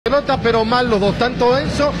pelota, pero mal los dos, tanto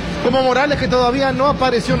Enzo como Morales, que todavía no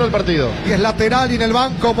apareció en el partido. Y es lateral y en el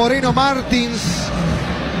banco Moreno Martins.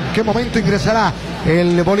 ¿En qué momento ingresará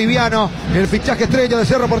el boliviano, el fichaje estrella de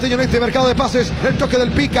Cerro Porteño en este mercado de pases? El toque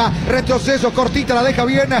del pica, retroceso, cortita, la deja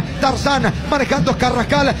bien Tarzán, manejando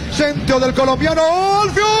Carrascal, centro del colombiano,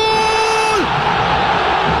 Alfio.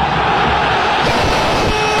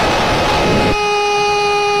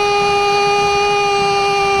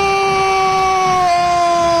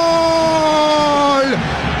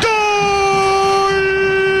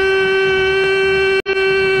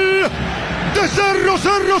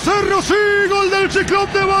 Cerro, sí, gol del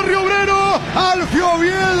Ciclón de Barrio Obrero, Alfio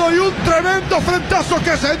Oviedo, y un tremendo frentazo,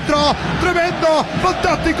 que centro, tremendo,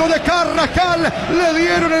 fantástico de Carrascal, le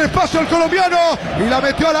dieron el espacio al colombiano y la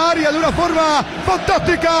metió al área de una forma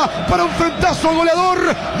fantástica para un frentazo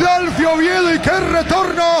goleador de Alfio Oviedo, y qué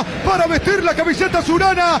retorno para vestir la camiseta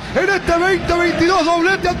azulgrana en este 2022,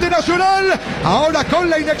 doblete ante Nacional, ahora con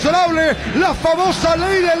la inexorable, la famosa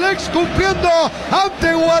ley del ex, cumpliendo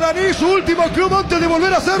ante Guarani, su último club antes de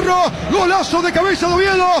volver a Cerro. Golazo de cabeza de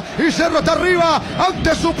Oviedo, y Cerro está arriba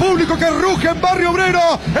ante su público que ruge en Barrio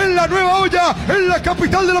Obrero, en la Nueva Olla, en la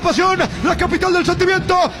capital de la pasión, la capital del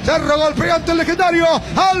sentimiento. Cerro golpea ante el legendario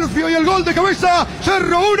Alfio, y el gol de cabeza,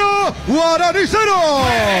 Cerro 1, Guarani 0.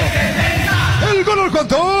 El gol al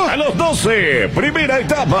cuánto? A los 12, primera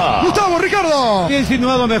etapa. Gustavo, Ricardo. Bien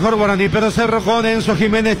insinuado mejor Guarani, pero Cerro con Enzo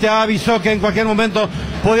Jiménez te avisó que en cualquier momento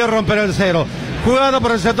podía romper el cero. Jugada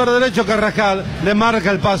por el sector derecho, Carrascal le marca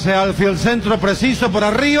el pase a Alfio, el centro preciso por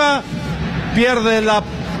arriba, pierde la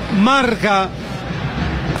marca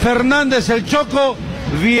Fernández, el Choco,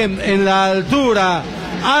 bien en la altura,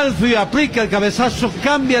 Alfio aplica el cabezazo,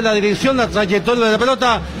 cambia la dirección, la trayectoria de la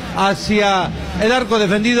pelota hacia el arco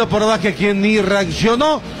defendido por Vázquez, quien ni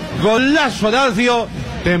reaccionó. Golazo de Alfio,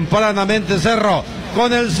 tempranamente Cerro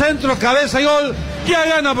con el centro, cabeza y gol, ya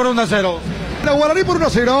gana por 1-0. La Guarani por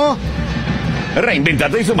 1-0.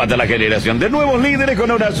 Reinventate y sumate a la generación de nuevos líderes con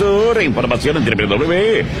Unasur. Información en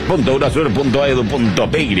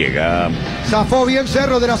www.unasur.edu.py. Zafó bien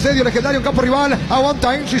Cerro del asedio legendario en campo rival.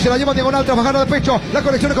 Aguanta Enzo y se la lleva diagonal tras bajada de pecho. La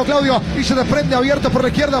conexión es con Claudio y se desprende abierto por la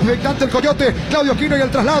izquierda. Afectante el Coyote. Claudio Quino y el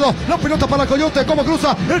traslado. La pelota para el Coyote. ¿Cómo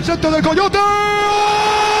cruza? El centro del Coyote. ¡Gol!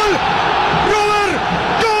 ¡Robert!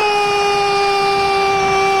 ¡Gol!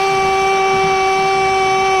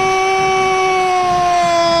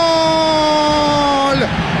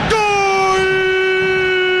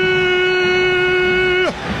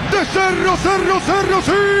 Cerro,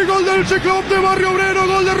 sí, gol del Ciclón de Barrio Obrero,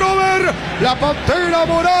 gol de Robert, la Pantera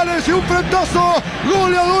Morales, y un frentazo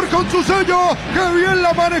goleador con su sello, que bien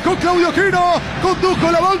la manejó Claudio Quino, condujo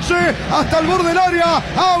el avance hasta el borde del área,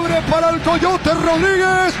 abre para el Coyote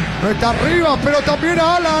Rodríguez, está arriba, pero también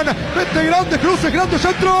a Alan, mete grandes cruces, grandes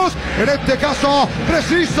centros, en este caso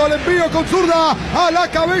preciso el envío con zurda a la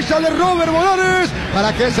cabeza de Robert Morales,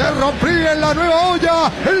 para que se rompía en la Nueva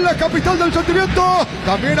Olla, en la capital del sentimiento.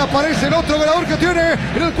 También aparece el otro goleador que tiene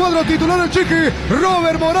en el cuadro titular el Chiqui,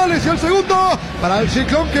 Robert Morales, y el segundo para el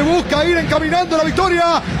Ciclón, que busca ir encaminando la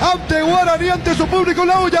victoria ante Guarani, ante su público en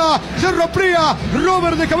la olla. Se rompía,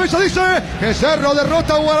 Robert de cabeza dice que Cerro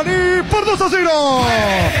derrota a Guarani por 2-0.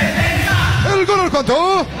 ¿El gol al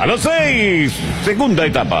cuánto? A los 6, segunda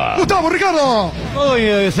etapa. Gustavo, Ricardo.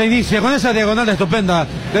 Hoy se inicia con esa diagonal estupenda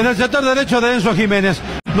desde el sector derecho de Enzo Jiménez.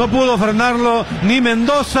 No pudo frenarlo ni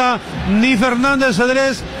Mendoza ni Fernández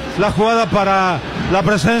Cedrés. La jugada para la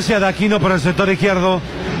presencia de Aquino por el sector izquierdo.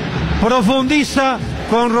 Profundiza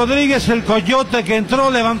con Rodríguez, el Coyote, que entró,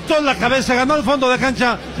 levantó la cabeza, ganó el fondo de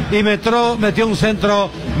cancha y metió un centro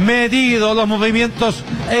medido, los movimientos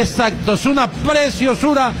exactos. Una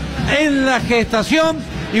preciosura en la gestación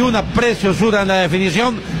y una preciosura en la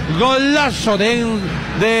definición. Golazo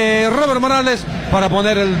de Robert Morales para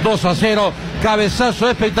poner el 2-0. Cabezazo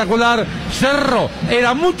espectacular. Cerro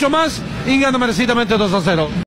era mucho más y gana merecidamente 2-0.